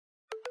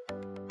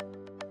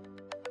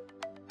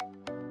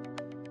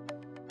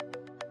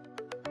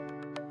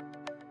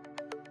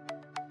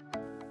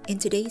In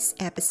today's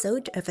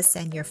episode of A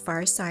Senior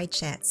Fireside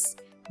Chats,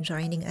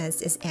 joining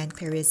us is Anne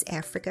Clarice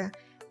Africa,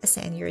 a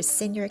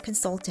senior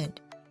consultant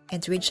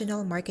and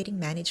regional marketing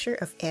manager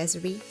of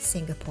Esri,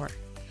 Singapore.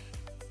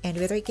 And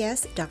with our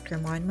guest, Dr.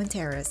 Mon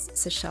Monteros,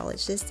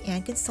 sociologist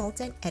and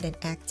consultant and an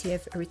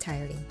active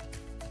retiree.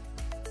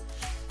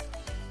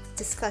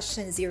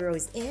 Discussion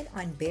zeroes in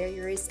on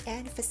barriers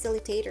and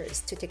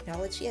facilitators to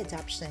technology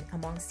adoption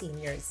among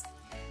seniors.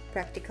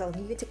 Practical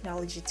new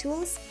technology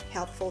tools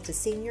helpful to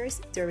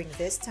seniors during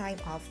this time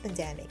of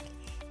pandemic,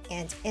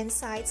 and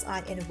insights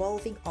on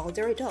involving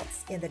older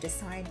adults in the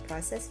design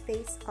process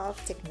phase of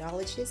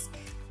technologies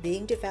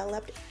being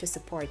developed to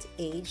support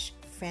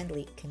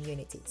age-friendly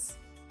communities.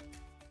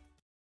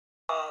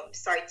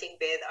 Starting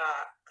with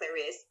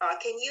Clarice,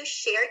 can you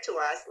share to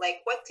us,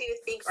 what do you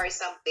think are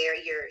some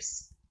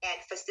barriers and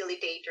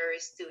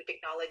facilitators to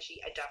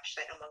technology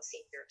adoption among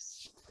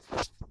seniors?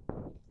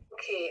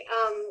 Okay,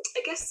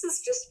 I guess this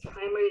is just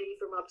primarily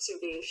from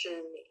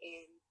observation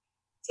and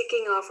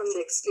taking off from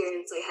the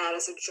experience I had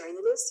as a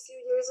journalist a few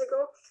years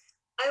ago.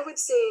 I would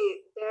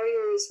say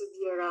barriers would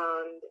be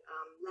around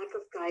lack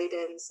of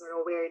guidance or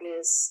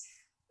awareness.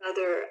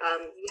 Rather,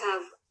 you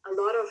have a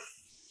lot of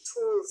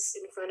tools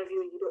in front of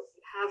you. You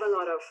have a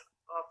lot of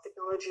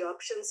technology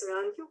options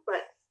around you,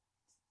 but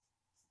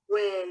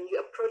when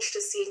you approach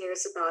the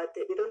seniors about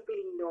it, they don't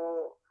really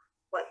know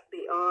what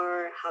they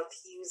are, how to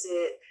use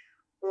it,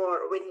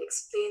 or when you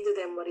explain to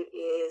them what it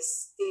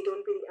is, they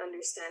don't really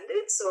understand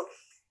it. So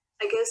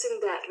I guess in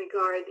that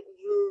regard,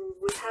 you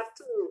would have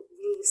to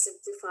really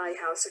simplify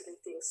how certain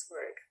things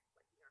work,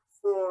 what they're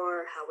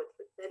for, how it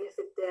would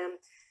benefit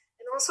them.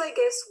 And also, I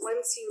guess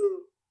once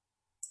you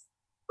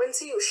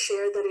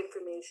share that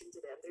information to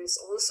them, there's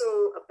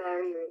also a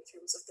barrier in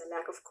terms of the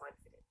lack of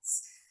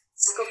confidence.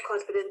 Lack of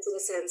confidence in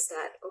the sense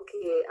that,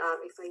 okay,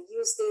 if I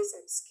use this,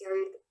 I'm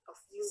scared of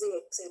using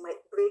it because I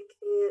might break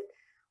it,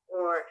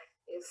 or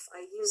if I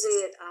use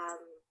it,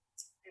 I'm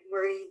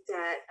worried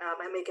that I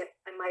might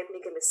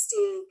make a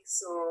mistake,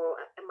 so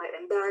I might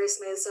embarrass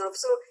myself.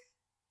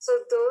 So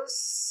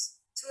those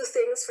two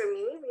things for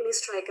me really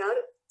strike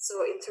out.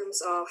 So in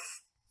terms of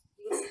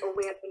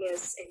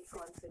awareness and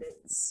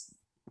confidence.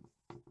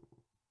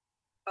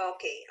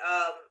 Okay,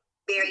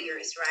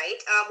 barriers, right?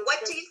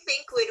 What do you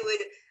think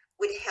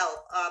would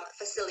help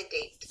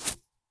facilitate?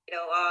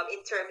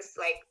 In terms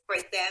for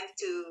them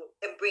to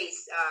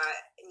embrace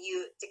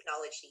new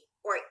technology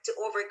or to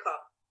overcome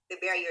the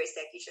barriers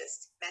that you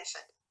just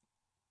mentioned?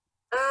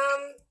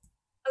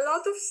 A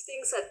lot of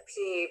things at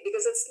play,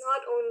 because it's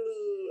not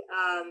only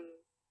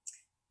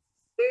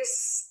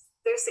there's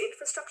the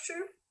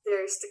infrastructure,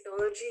 there's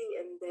technology,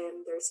 and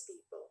then there's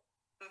people.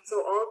 Mm-hmm.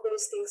 So all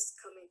those things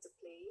come into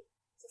play.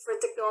 So for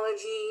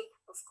technology,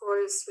 of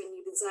course, when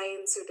you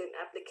design certain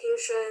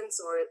applications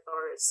or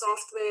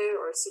software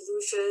or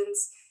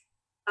solutions,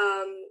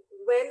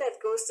 when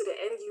that goes to the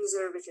end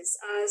user, which is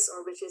us,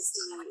 or which is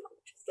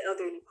the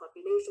elderly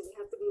population, you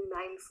have to be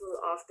mindful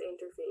of the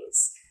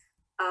interface.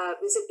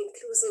 Is it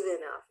inclusive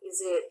enough?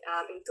 Is it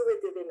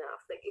intuitive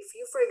enough? Like if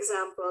you, for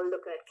example,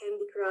 look at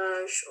Candy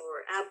Crush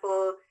or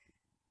Apple,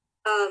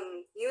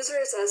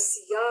 users as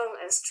young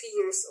as 3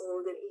 years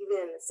old and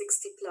even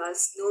 60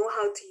 plus know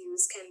how to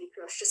use Candy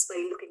Crush just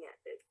by looking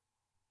at it.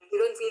 You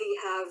don't really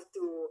have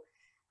to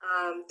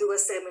do a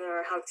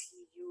seminar how to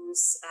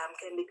use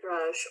Candy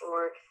Crush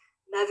or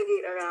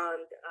navigate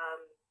around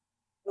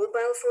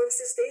mobile phones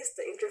these days.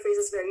 The interface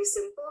is very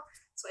simple.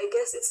 So I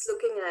guess it's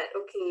looking at,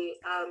 okay,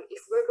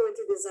 if we're going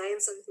to design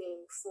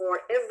something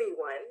for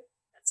everyone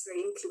that's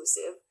very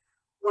inclusive,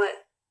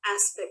 what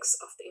aspects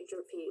of the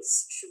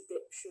interface should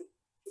be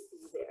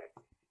there?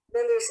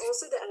 Then there's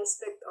also the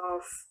aspect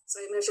of,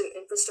 so I mentioned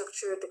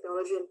infrastructure,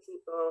 technology, and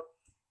people.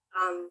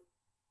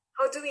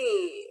 How do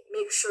we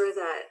make sure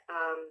that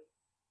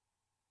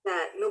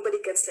that nobody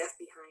gets left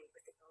behind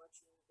with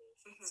technology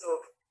innovation? Mm-hmm.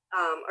 So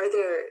are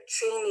there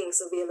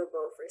trainings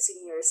available for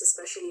seniors,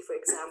 especially, for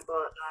example,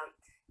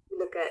 you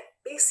look at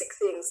basic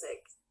things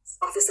like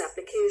office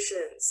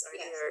applications? Are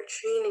there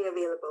training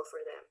available for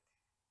them?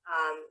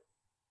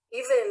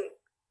 Even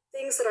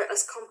things that are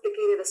as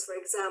complicated as, for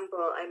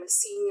example, I'm a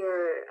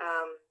senior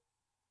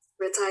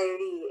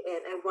retiree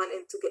and I'm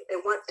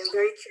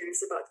very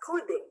curious about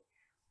coding.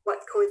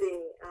 What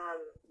coding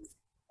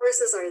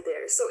courses are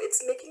there? So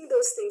it's making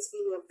those things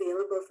being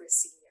available for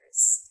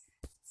seniors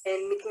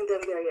and making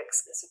them very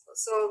accessible.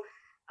 So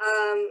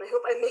I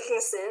hope I'm making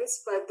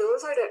sense, but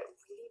those are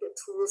really the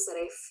tools that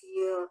I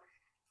feel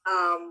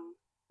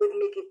would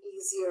make it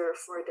easier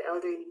for the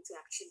elderly to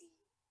actually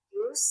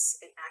use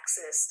and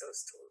access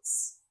those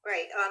tools.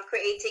 Right,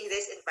 creating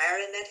this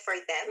environment for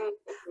them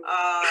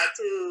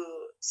to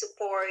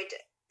support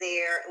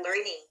their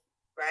learning,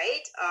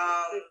 right?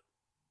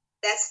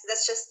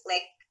 That's just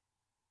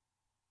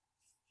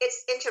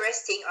it's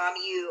interesting.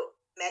 You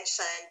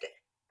mentioned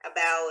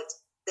about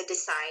the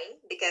design,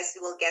 because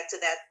we will get to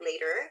that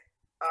later.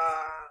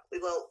 We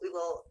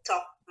will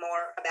talk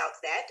more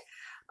about that.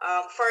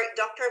 For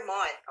Dr.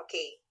 Mon,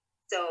 okay,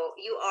 So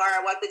you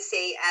are what would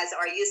say as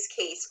our use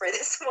case for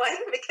this one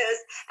because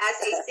as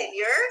a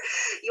senior,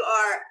 you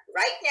are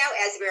right now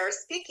as we are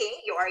speaking,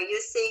 you are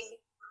using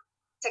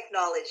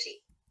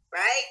technology,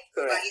 right?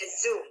 Correct. Via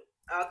Zoom.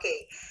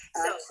 Okay.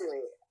 So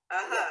Actually,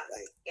 uh-huh. yeah,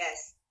 right.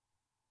 Yes.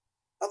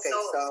 Okay, So,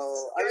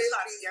 so I your will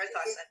thoughts, be your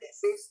thoughts on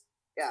speaking this.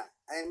 yeah,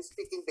 I am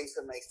speaking based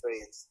on my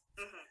experience.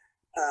 Mm-hmm.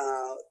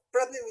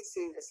 Problem with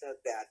seniors is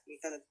that we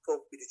cannot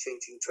cope with the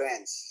changing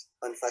trends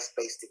on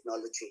fast-paced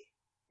technology,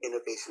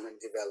 innovation,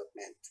 and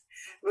development.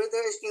 Where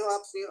there is new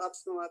apps, new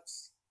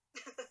apps,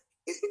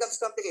 it becomes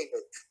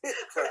complicated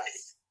for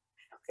us.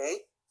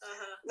 Okay.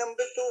 Uh-huh.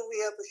 Number two, we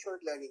have a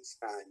short learning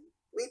span.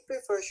 We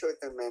prefer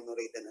short-term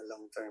memory than a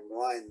long-term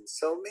one.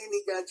 So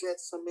many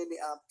gadgets, so many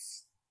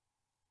apps.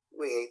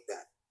 We hate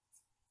that.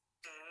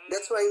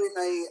 That's why when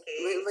I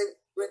Okay.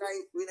 when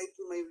I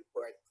do my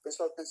report,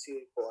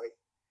 consultancy report,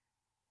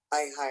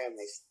 I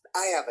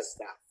I have a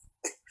staff.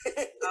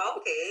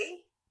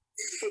 Okay.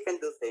 She can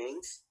do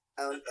things.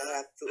 I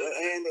have to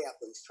and I have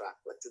to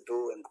instruct what to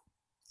do and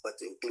what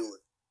to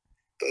include.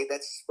 Okay,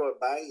 that's for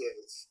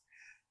buyers.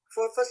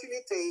 For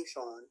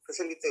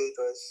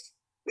facilitators,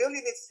 we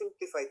only need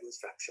simplified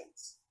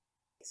instructions,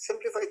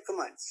 simplified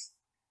commands.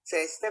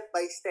 Say step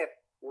by step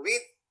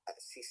with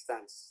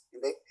assistance.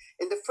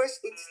 In the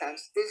first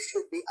instance, there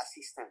should be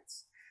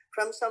assistance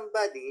from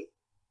somebody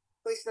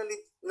who is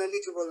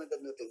knowledgeable on the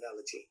new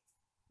technology.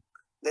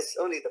 That's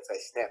only the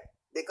first step.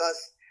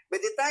 Because by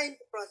the time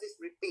the process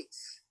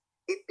repeats,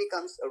 it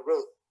becomes a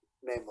rote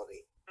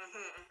memory.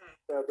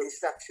 So the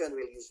instruction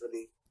will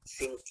usually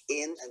sink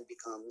in and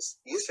becomes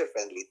user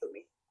friendly to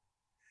me.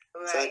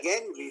 Right. So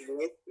again, we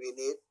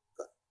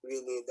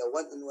need a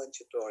one-on-one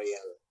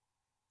tutorial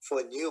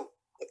for new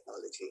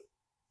technology.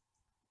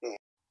 Yeah.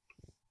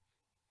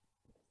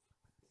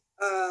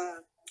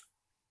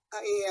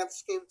 I have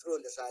skimmed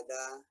through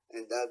Lazada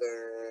and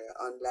other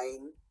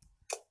online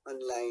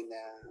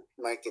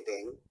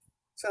marketing.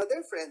 So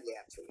they're friendly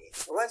actually.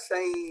 Once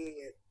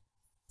I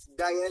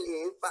dial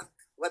in,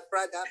 what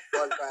product?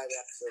 All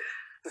products.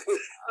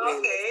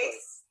 Okay.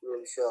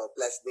 Will show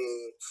plus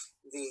the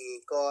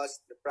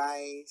cost, the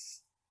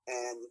price,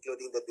 and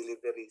including the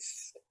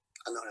deliveries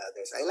and all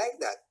others. I like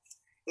that.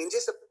 In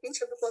just a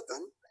pinch of the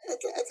button, I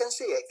can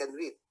see, I can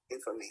read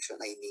information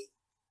I need.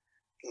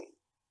 Okay.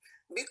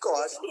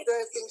 Because there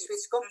are things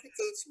which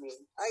complicates me,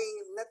 I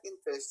am not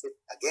interested.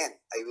 Again,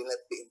 I will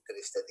not be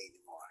interested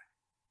anymore.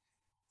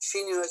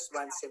 Seniors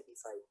want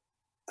simplified.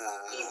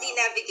 Easy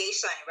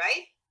navigation,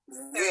 right?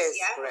 Yes,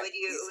 yeah. correct. Would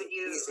you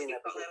easy call it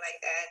navigation.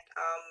 like that?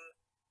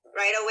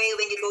 Right away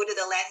when you go to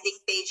the landing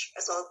page.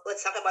 So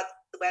let's talk about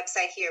the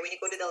website here. When you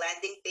go to the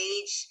landing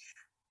page,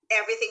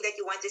 everything that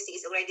you want to see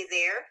is already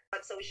there.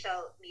 On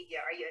social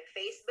media, are you on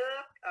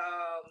Facebook?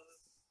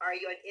 Are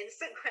you on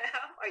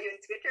Instagram? Are you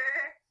on Twitter?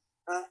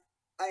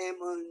 I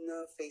am on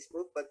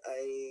Facebook, but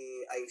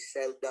I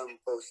seldom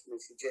post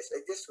messages.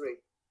 I just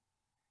read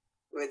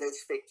whether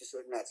it's fake news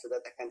or not, so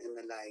that I can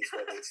analyze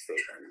whether it's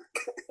fake or not.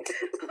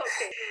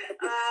 Okay.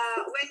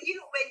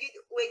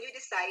 When you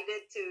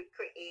decided to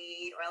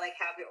create or like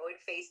have your own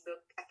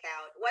Facebook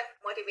account, what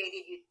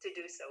motivated you to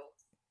do so?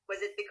 Was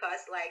it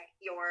because like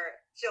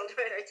your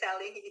children are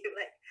telling you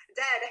like,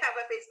 Dad, I have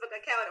a Facebook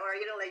account, or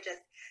like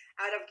just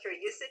out of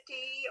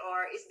curiosity,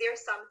 or is there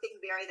something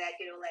there that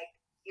like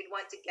you'd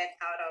want to get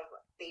out of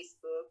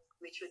Facebook,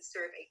 which would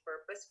serve a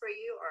purpose for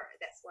you, or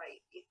that's why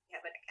you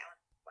have an account?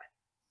 What?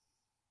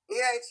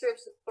 Yeah, it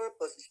serves a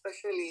purpose,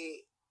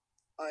 especially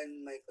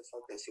on my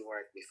consultancy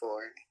work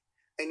before.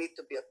 I need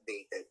to be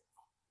updated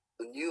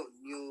to new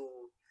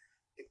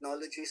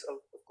technologies,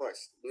 of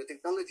course, new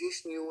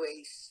technologies, new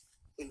ways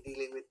in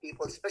dealing with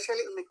people,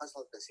 especially in my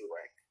consultancy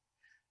work.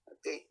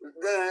 Okay,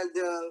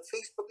 the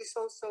Facebook is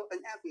also an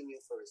avenue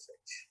for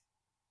research.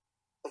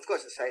 Of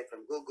course, aside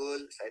from Google,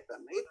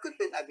 it could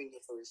be an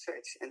avenue for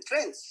research and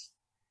trends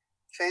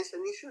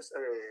and issues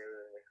are,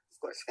 of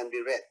course, can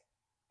be read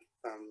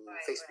from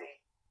Facebook.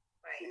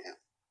 Right. Yeah.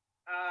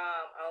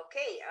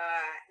 Okay.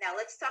 Now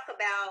let's talk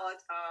about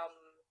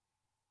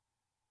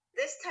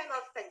this time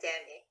of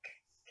pandemic.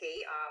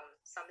 Okay.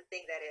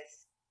 Something that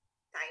is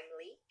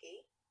timely.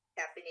 Okay,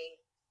 happening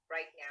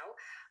right now.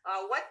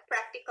 What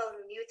practical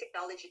new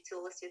technology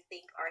tools you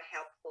think are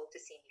helpful to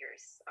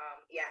seniors?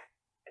 Yeah.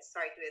 Let's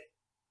start with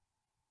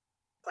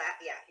class.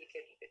 Yeah, you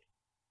could.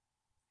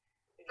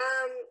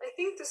 I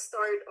think to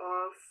start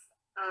off,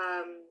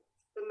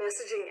 the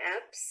messaging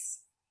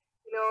apps.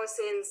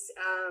 Since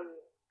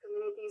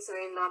communities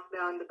are in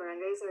lockdown, the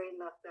barangays are in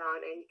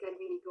lockdown, and you can't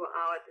really go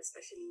out,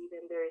 especially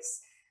when there's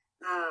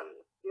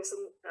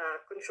some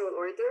control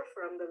order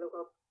from the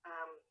local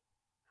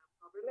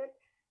government.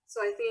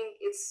 So I think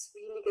it's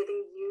really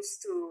getting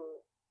used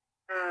to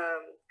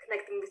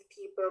connecting with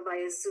people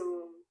via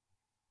Zoom,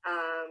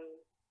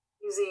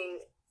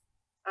 using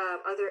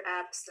other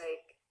apps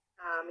like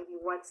maybe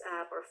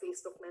WhatsApp or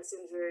Facebook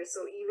Messenger.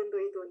 So even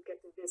though you don't get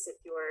to visit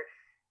your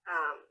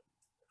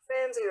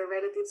friends or your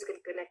relatives, you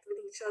can connect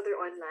with each other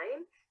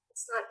online.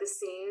 It's not the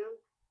same,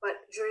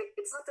 but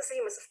it's not the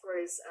same as, of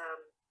course,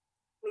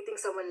 meeting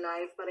someone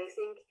live. But I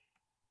think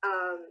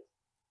um,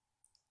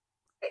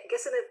 I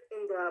guess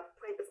in the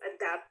point of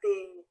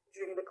adapting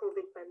during the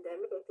COVID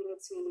pandemic, I think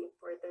it's really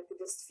important to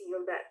just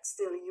feel that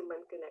still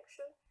human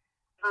connection.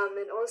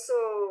 And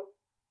also,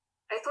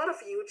 I thought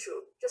of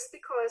YouTube just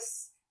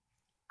because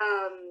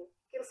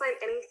you can find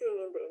anything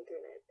in the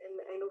internet. And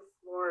I know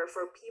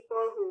for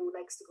people who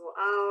likes to go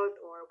out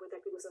or would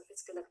like to do some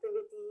physical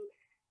activity,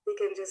 they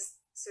can just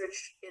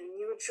search in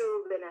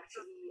YouTube and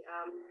actually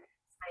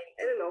find,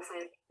 I don't know,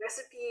 find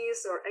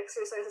recipes or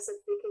exercises that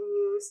they can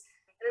use.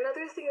 And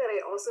another thing that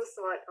I also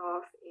thought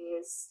of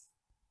is,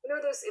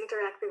 those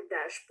interactive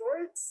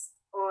dashboards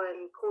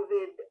on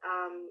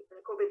the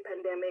COVID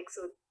pandemic.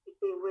 So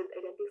they would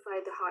identify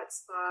the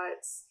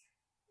hotspots,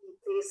 the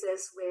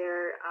places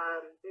where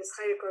there's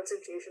higher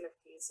concentration of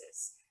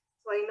cases.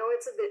 So I know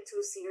it's a bit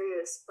too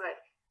serious, but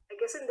I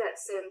guess in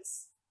that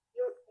sense,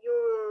 you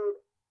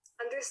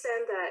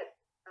understand that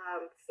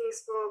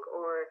Facebook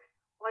or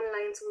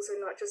online tools are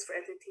not just for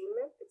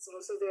entertainment. It's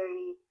also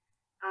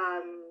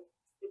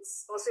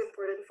it's also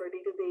important for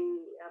day-to-day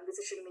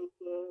decision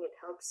making. It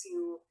helps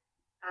you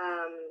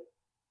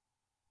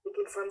make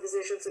informed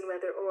decisions on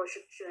whether,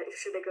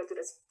 should I go to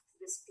this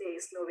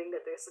place, knowing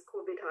that there's a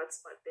COVID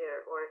hotspot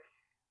there, or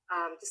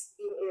just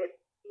being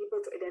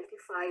able to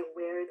identify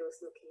where those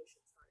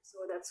locations are.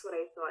 So that's what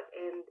I thought,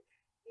 and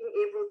being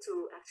able to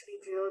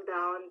actually drill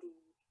down the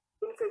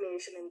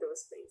information in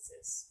those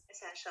places.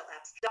 Essential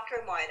apps.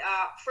 Dr. Mon,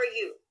 for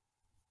you,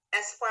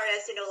 as far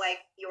as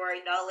like your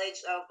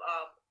knowledge of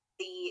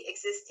the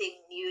existing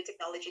new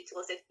technology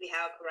tools that we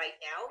have right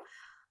now,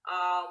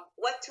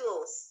 what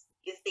tools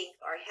you think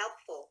are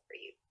helpful for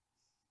you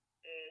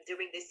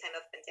during this time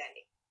of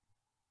pandemic?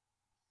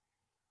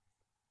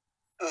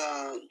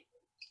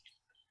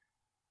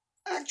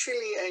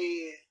 Actually,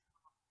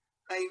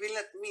 I will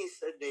not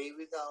miss a day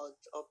without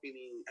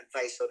opening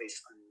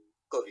advisories on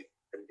COVID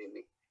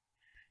pandemic.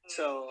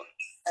 So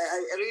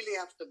I really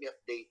have to be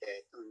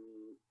updated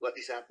on what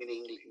is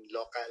happening in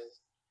local,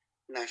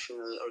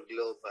 national, or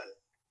global.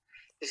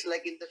 It's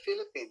like in the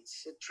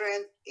Philippines, the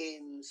trend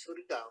in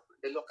Surigao,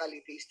 the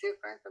locality is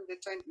different from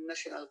the trend in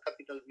National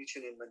Capital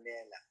Region in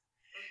Manila.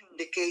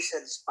 The case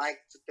had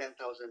spiked to 10,000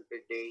 per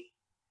day.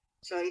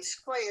 So it's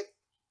quite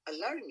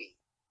alarming.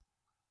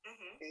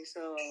 Okay,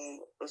 so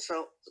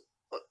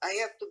I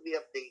have to be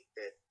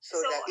updated so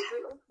that it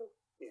will also,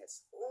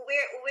 yes.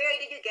 Where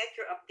did you get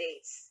your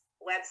updates?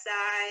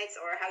 Websites,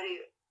 or how do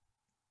you?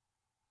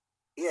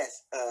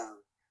 Yes,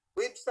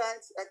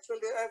 websites.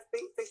 Actually, there are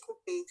Facebook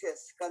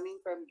pages coming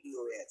from the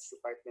US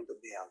Department of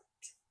Health.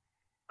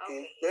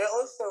 Okay. There are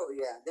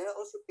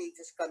also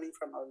pages coming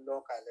from our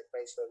local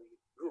advisory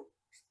groups.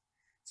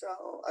 So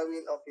I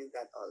will open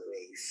that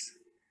always.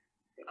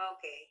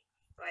 Okay,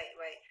 right.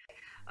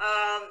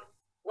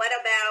 What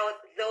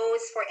about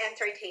those for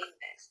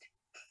entertainment?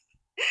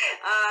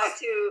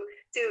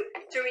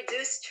 To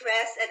reduce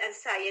stress and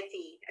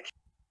anxiety.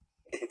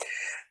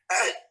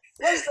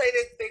 Once I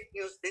read fake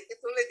news, it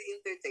already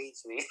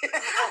entertains me.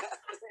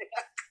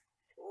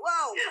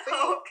 Wow.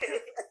 Okay.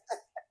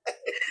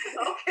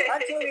 Okay.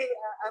 Actually,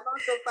 I'm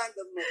also fan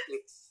of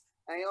Netflix.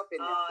 I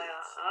open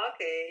Netflix.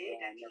 Okay.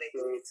 Yeah,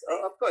 Netflix.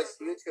 Oh, of course,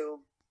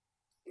 YouTube.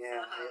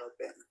 Yeah, I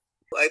open.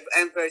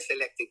 I'm very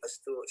selective as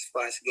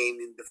far as game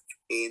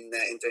in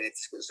the internet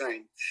is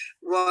concerned.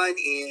 One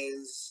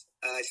is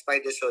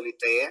Spider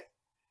Solitaire.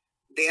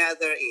 The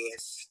other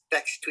is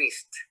Text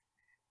Twist.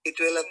 It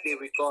will let me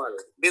recall,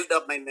 build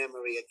up my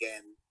memory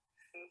again.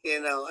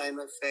 I'm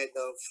afraid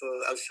of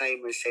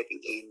Alzheimer's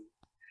setting in,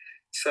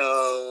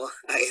 so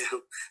I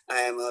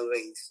am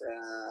always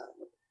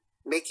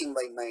making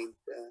my mind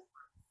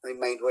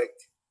work.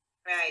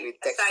 Right. With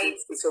Text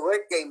Twist. It's a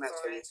word game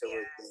actually. It's a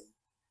word game.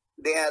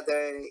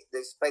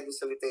 The Spider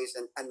Solitaire is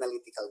an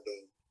analytical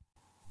game.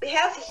 We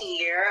have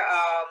here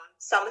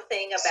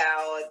something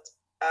about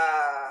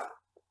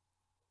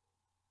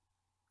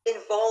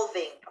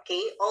involving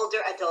older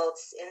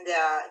adults in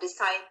the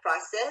design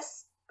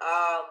process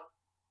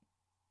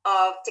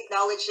of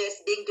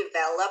technologies being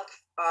developed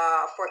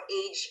for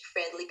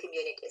age-friendly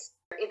communities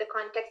in the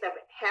context of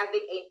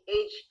having an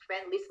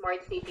age-friendly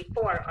smart city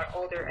for our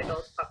older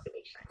adult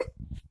population.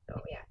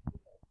 So yeah.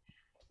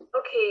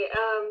 Okay,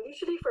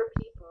 usually for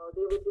people,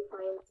 they would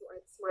define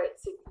smart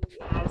city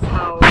as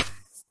how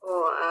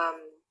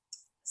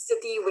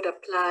city would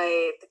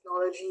apply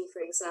technology,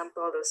 for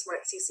example, the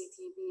smart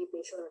CCTV,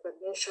 facial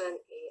recognition,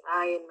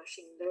 AI, and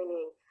machine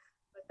learning.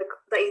 But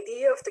the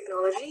idea of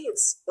technology,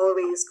 it's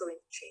always going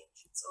to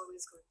change. It's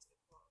always going to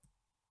evolve.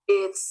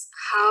 It's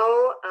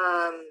how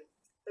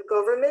the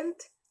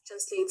government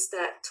translates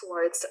that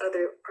towards the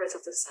other parts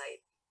of the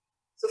society.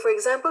 So, for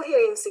example,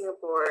 here in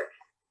Singapore,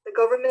 the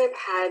government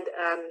had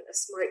a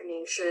Smart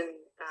Nation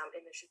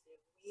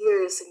initiative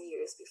years and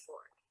years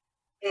before.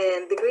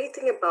 And the great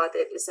thing about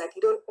it is that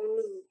you don't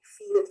only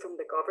feel it from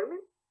the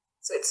government,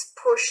 so it's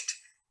pushed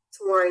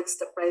towards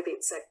the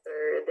private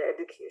sector, the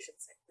education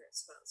sector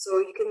as well. So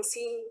you can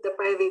see the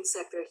private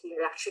sector here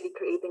actually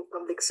creating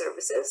public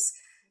services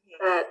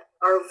that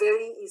are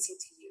very easy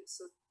to use.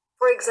 So,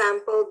 for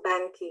example,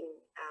 banking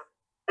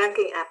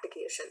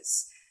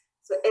applications.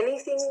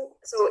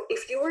 So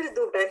if you were to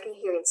do banking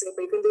here in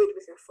Singapore, you can do it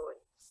with your phone.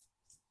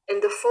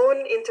 And the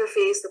phone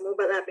interface, the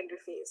mobile app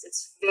interface,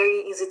 it's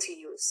very easy to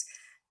use.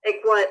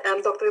 Like what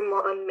Dr.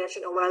 Mon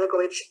mentioned a while ago,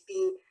 it should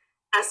be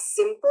as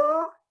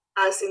simple,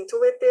 as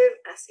intuitive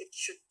as it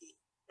should be.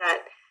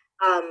 That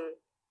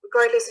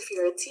regardless if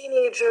you're a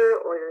teenager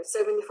or you're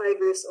 75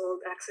 years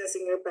old,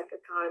 accessing your bank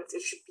accounts,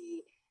 it should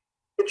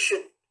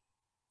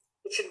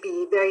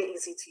be very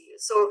easy to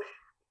use. So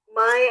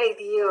my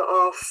idea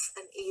of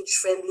an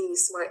age-friendly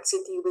smart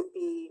city would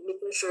be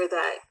making sure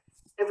that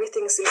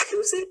everything's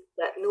inclusive,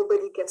 that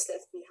nobody gets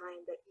left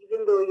behind, that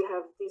even though you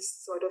have these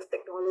sort of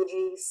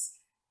technologies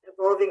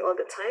evolving all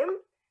the time,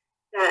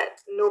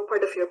 that no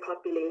part of your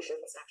population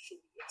is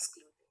actually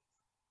excluded.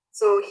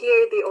 So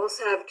here they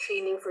also have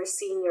training for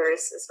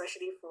seniors,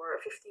 especially for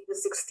 50 to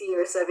 60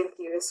 or 70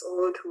 years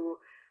old who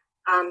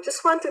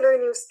just want to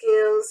learn new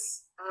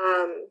skills.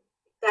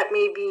 That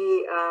may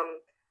be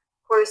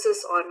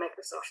courses on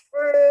Microsoft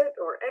Word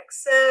or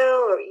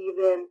Excel, or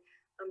even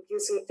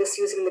using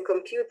the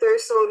computer.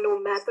 So no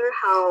matter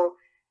how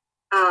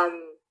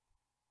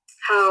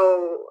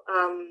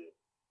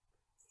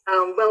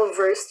well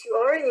versed you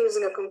are in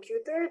using a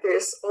computer,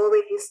 there's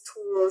always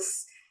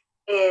tools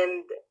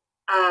and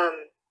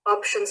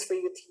options for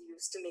you to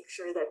use to make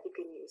sure that you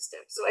can use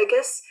them. So I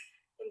guess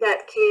in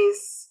that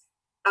case,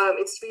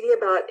 it's really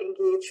about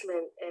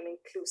engagement and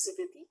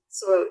inclusivity.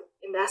 So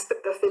in the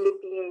aspect of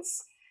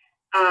Philippines,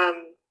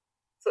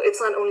 so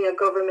it's not only a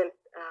government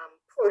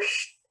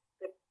push,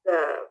 but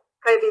the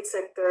private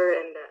sector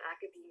and the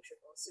academia should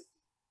also be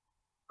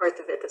part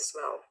of it as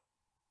well.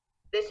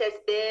 This has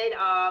been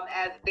a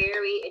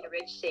very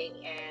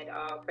enriching and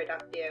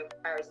productive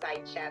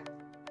fireside chat.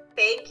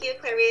 Thank you,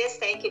 Clarice.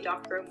 Thank you,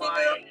 Dr.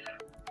 Mon.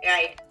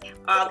 Right.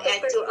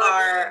 And to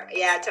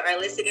our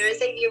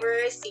listeners and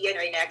viewers, see you in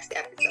our next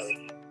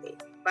episode.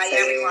 Bye,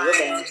 everyone.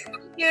 Thank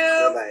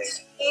you. Bye.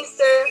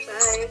 Easter.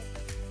 Bye.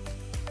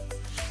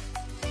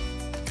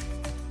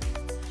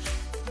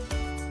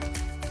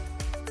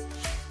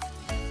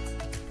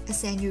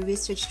 Asenyo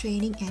Research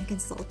Training and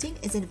Consulting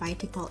is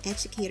inviting all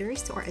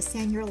educators to our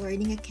Asenyo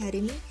Learning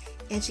Academy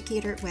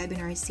Educator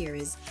Webinar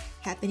Series,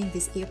 happening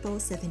this April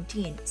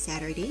 17,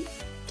 Saturday,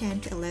 10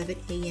 to 11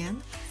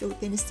 a.m.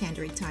 Philippine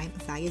Standard Time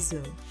via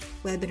Zoom.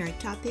 Webinar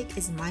topic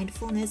is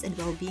Mindfulness and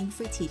Wellbeing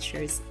for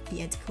Teachers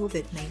Beyond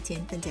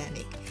COVID-19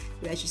 Pandemic.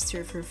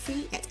 Register for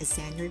free at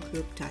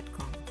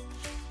asenyogroup.com.